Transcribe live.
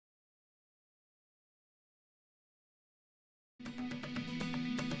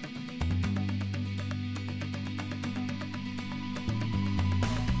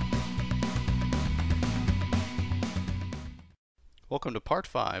Welcome to Part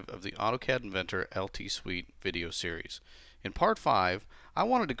 5 of the AutoCAD Inventor LT Suite video series. In Part 5, I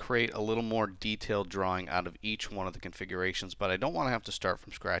wanted to create a little more detailed drawing out of each one of the configurations, but I don't want to have to start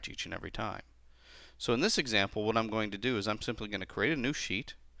from scratch each and every time. So in this example, what I'm going to do is I'm simply going to create a new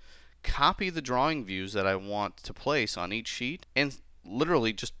sheet, copy the drawing views that I want to place on each sheet, and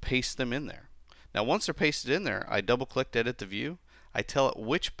literally just paste them in there. Now once they're pasted in there, I double-click to edit the view. I tell it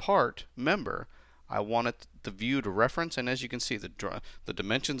which part member I want the view to reference, and as you can see, the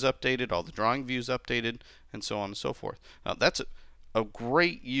dimensions updated, all the drawing views updated, and so on and so forth. Now that's a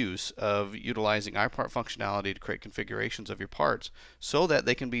great use of utilizing iPart functionality to create configurations of your parts so that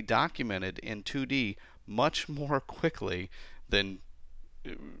they can be documented in 2D much more quickly than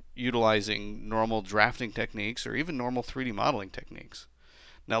utilizing normal drafting techniques or even normal 3D modeling techniques.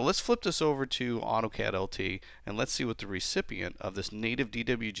 Now let's flip this over to AutoCAD LT and let's see what the recipient of this native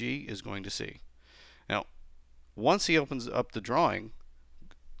DWG is going to see. Now, once he opens up the drawing,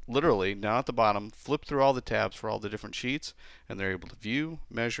 literally down at the bottom, flip through all the tabs for all the different sheets, and they're able to view,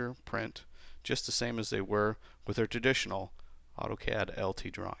 measure, print, just the same as they were with their traditional AutoCAD LT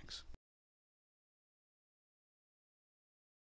drawings.